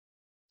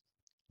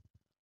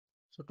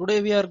So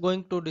today we are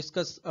going to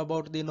discuss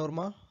about the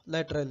Norma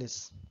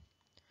Lateralis.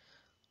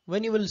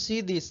 When you will see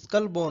the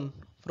skull bone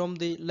from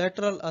the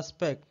lateral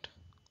aspect,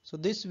 so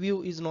this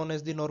view is known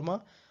as the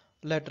Norma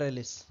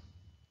Lateralis.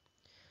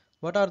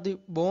 What are the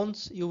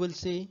bones you will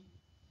see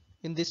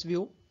in this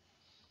view?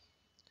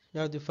 You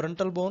have the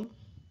frontal bone,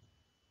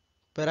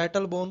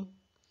 parietal bone,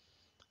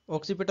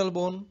 occipital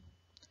bone,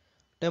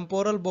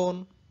 temporal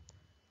bone,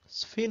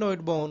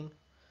 sphenoid bone,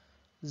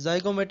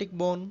 zygomatic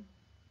bone,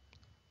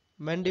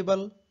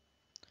 mandible,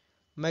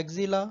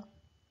 maxilla,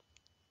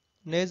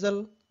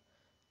 nasal,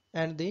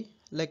 and the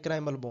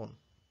lacrimal bone.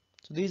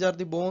 So these are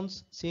the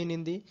bones seen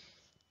in the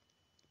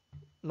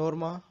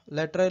Norma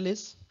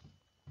Lateralis.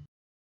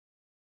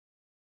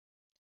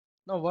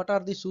 Now what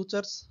are the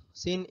sutures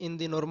seen in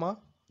the Norma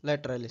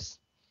Lateralis?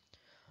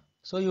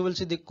 So you will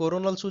see the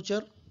coronal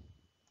suture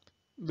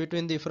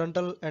between the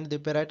frontal and the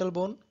parietal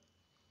bone,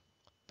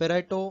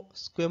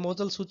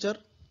 parieto-squamosal suture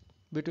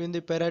between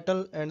the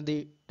parietal and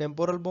the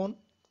temporal bone,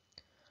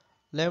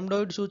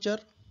 lambdoid suture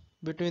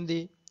between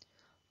the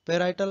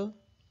parietal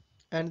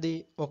and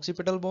the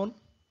occipital bone,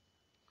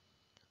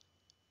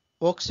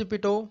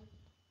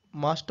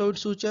 occipito-mastoid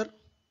suture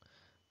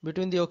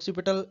between the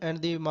occipital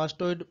and the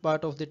mastoid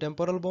part of the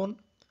temporal bone,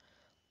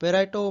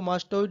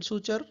 parieto-mastoid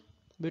suture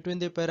between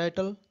the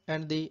parietal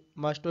and the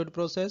mastoid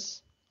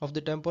process of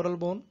the temporal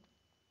bone,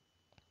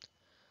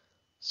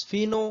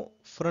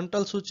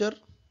 spheno-frontal suture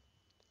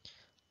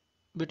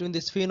between the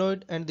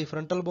sphenoid and the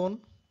frontal bone,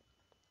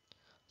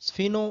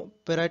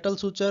 spheno-parietal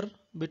suture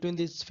between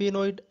the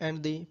sphenoid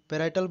and the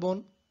parietal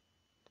bone,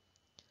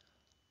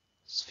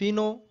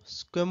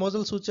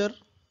 spheno-squamosal suture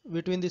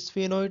between the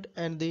sphenoid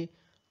and the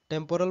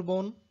temporal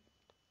bone,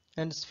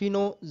 and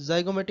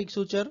spheno-zygomatic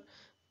suture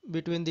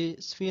between the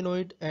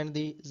sphenoid and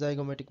the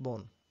zygomatic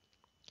bone.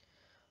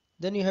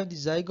 Then you have the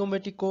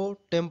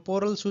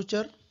zygomatico-temporal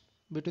suture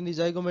between the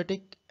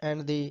zygomatic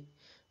and the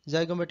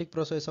zygomatic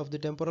process of the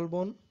temporal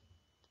bone,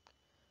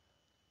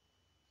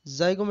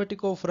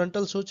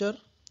 zygomatico-frontal suture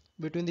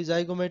between the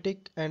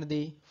zygomatic and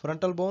the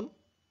frontal bone.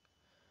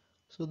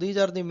 So these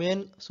are the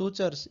main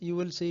sutures you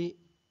will see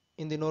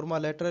in the Norma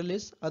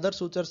Lateralis. Other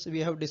sutures we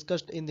have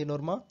discussed in the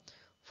Norma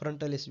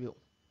Frontalis view.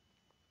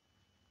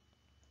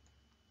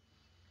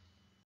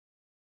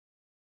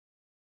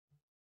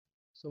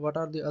 So what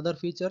are the other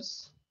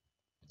features?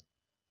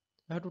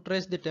 You have to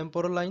trace the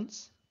temporal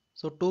lines.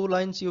 So two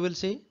lines you will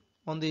see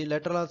on the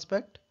lateral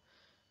aspect.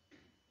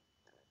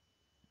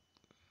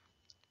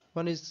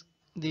 One is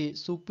the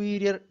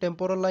superior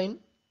temporal line.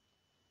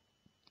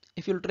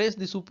 If you trace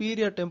the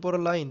superior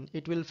temporal line,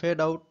 it will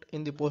fade out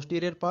in the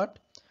posterior part.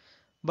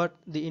 But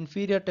the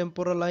inferior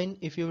temporal line,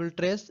 if you will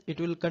trace, it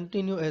will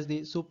continue as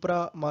the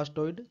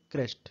supramastoid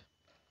crest.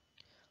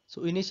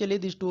 So initially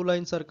these two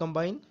lines are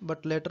combined,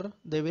 but later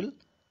they will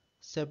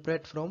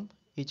separate from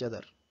each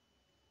other.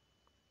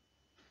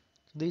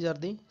 These are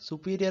the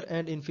superior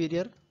and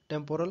inferior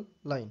temporal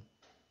line.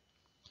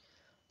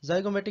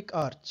 Zygomatic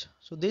arch.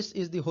 So this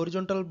is the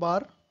horizontal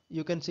bar.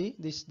 You can see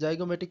this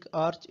zygomatic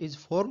arch is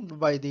formed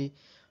by the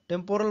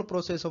temporal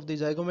process of the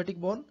zygomatic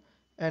bone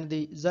and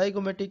the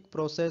zygomatic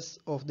process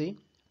of the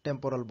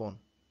temporal bone.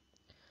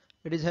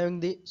 It is having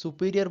the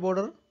superior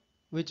border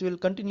which will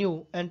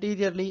continue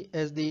anteriorly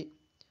as the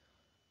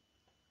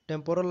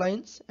temporal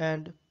lines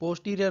and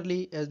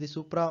posteriorly as the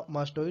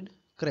supramastoid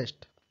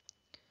crest.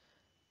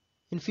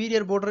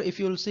 Inferior border, if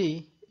you will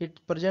see, it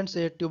presents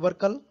a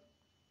tubercle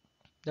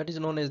that is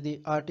known as the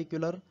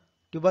articular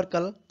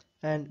tubercle,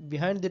 and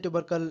behind the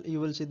tubercle you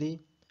will see the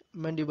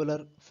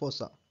mandibular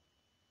fossa.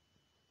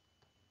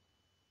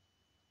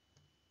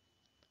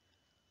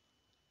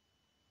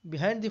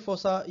 Behind the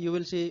fossa you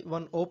will see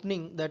one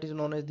opening that is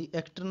known as the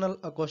external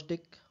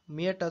acoustic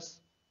meatus.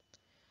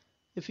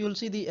 If you will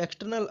see the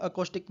external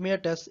acoustic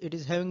meatus, it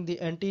is having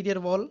the anterior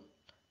wall,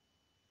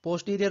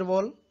 posterior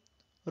wall,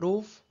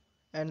 roof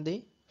and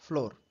the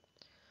floor.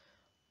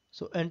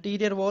 So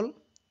anterior wall,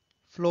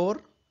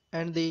 floor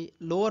and the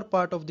lower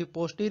part of the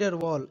posterior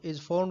wall is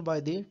formed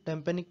by the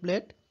tympanic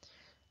plate,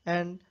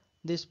 and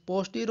this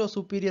posterior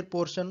superior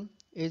portion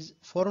is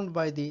formed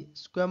by the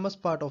squamous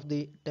part of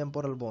the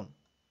temporal bone.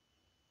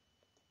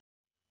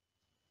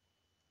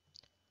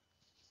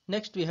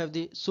 Next we have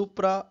the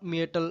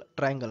suprameatal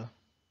triangle.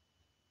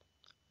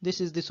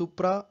 This is the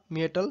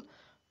suprameatal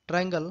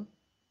triangle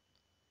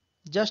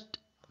just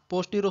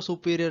posterior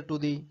superior to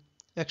the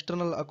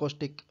external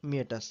acoustic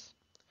meatus.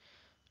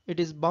 It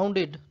is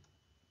bounded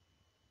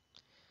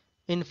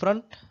in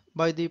front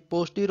by the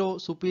posterior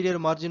superior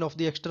margin of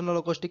the external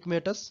acoustic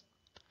meatus,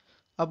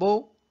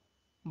 above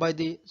by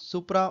the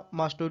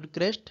supramastoid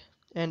crest,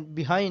 and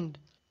behind,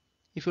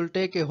 if you will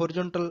take a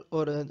horizontal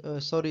or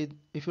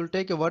if you will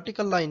take a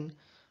vertical line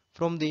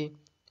from the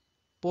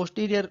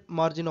posterior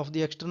margin of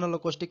the external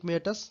acoustic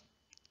meatus,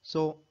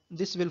 so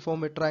this will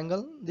form a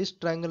triangle. This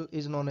triangle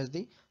is known as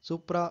the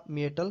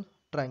suprameatal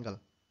triangle.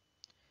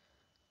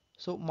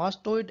 So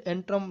mastoid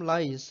antrum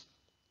lies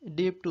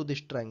deep to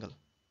this triangle.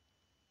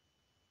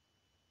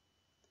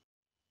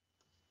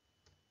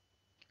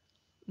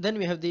 Then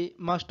we have the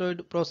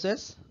mastoid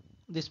process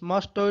this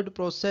mastoid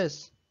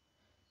process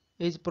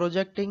is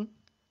projecting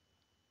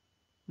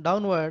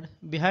downward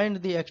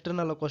behind the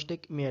external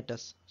acoustic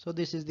meatus. So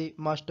this is the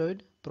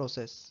mastoid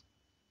process.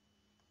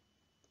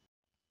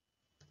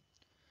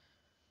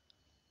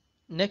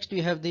 Next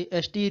we have the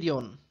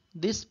asterion.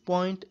 This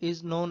point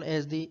is known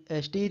as the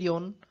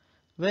asterion,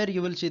 where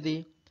you will see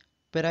the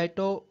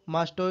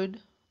perithomastoid,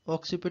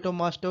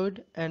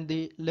 occipitomastoid and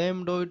the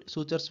lambdoid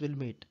sutures will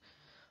meet.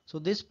 So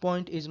this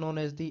point is known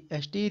as the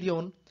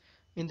asterion.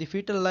 In the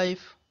fetal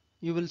life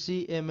you will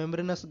see a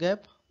membranous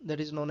gap that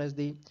is known as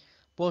the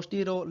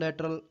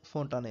posterolateral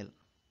fontanelle.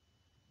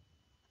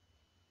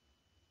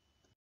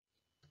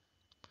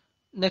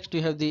 Next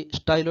you have the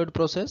styloid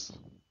process.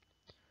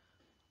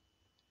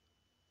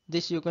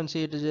 This you can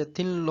see it is a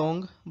thin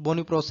long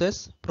bony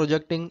process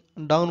projecting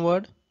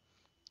downward.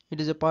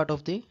 It is a part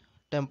of the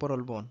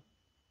temporal bone.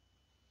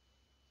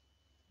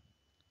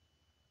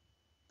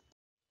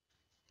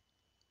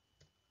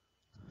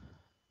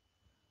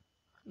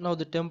 Now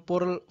the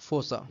temporal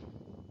fossa.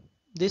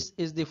 This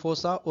is the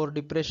fossa or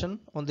depression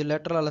on the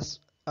lateral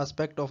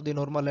aspect of the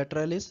Norma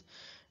Lateralis.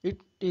 It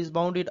is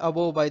bounded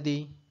above by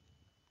the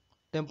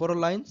temporal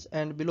lines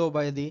and below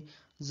by the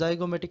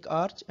zygomatic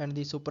arch and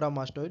the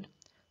supramastoid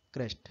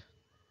crest.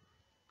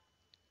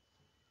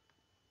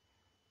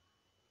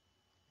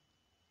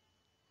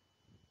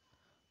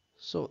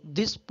 So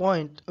this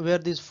point where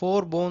these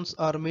four bones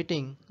are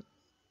meeting,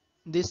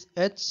 this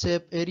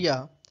H-shaped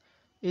area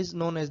is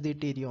known as the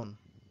pterion,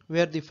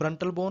 where the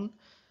frontal bone,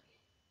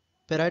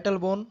 parietal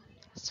bone,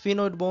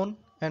 sphenoid bone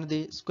and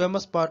the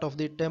squamous part of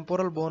the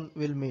temporal bone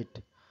will meet.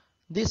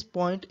 This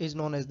point is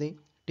known as the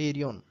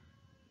pterion.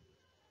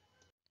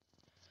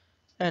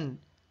 And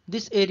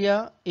this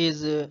area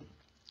is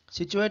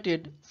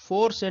situated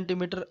 4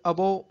 cm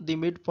above the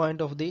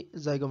midpoint of the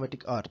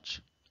zygomatic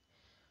arch.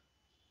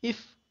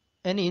 If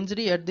any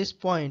injury at this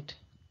point,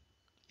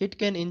 it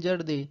can injure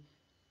the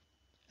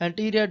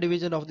anterior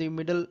division of the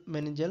middle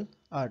meningeal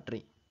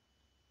artery.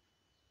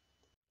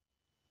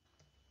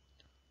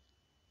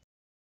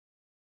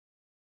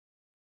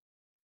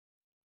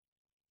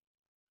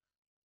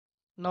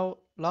 Now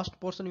last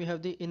portion we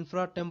have the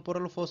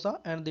infratemporal fossa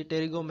and the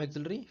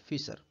pterygomaxillary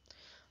fissure.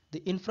 The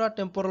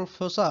infratemporal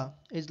fossa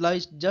is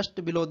lies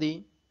just below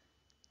the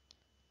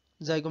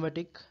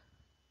zygomatic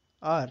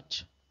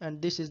arch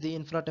and this is the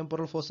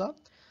infratemporal fossa.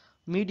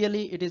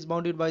 Medially it is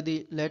bounded by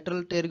the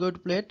lateral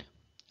pterygoid plate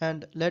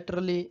and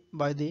laterally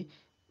by the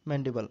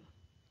mandible.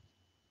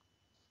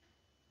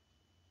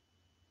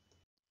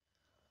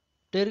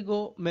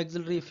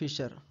 Pterygomaxillary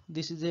fissure.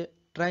 This is a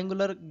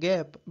triangular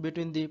gap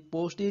between the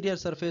posterior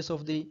surface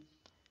of the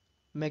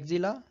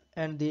maxilla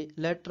and the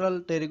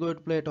lateral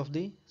pterygoid plate of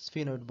the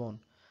sphenoid bone.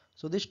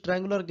 So this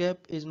triangular gap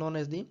is known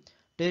as the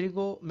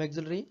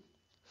pterygomaxillary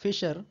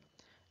fissure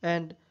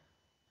and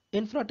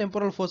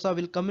infratemporal fossa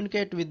will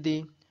communicate with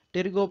the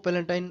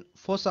pterygopalatine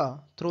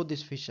fossa through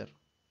this fissure.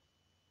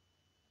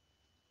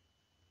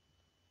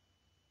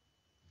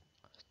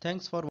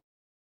 Thanks for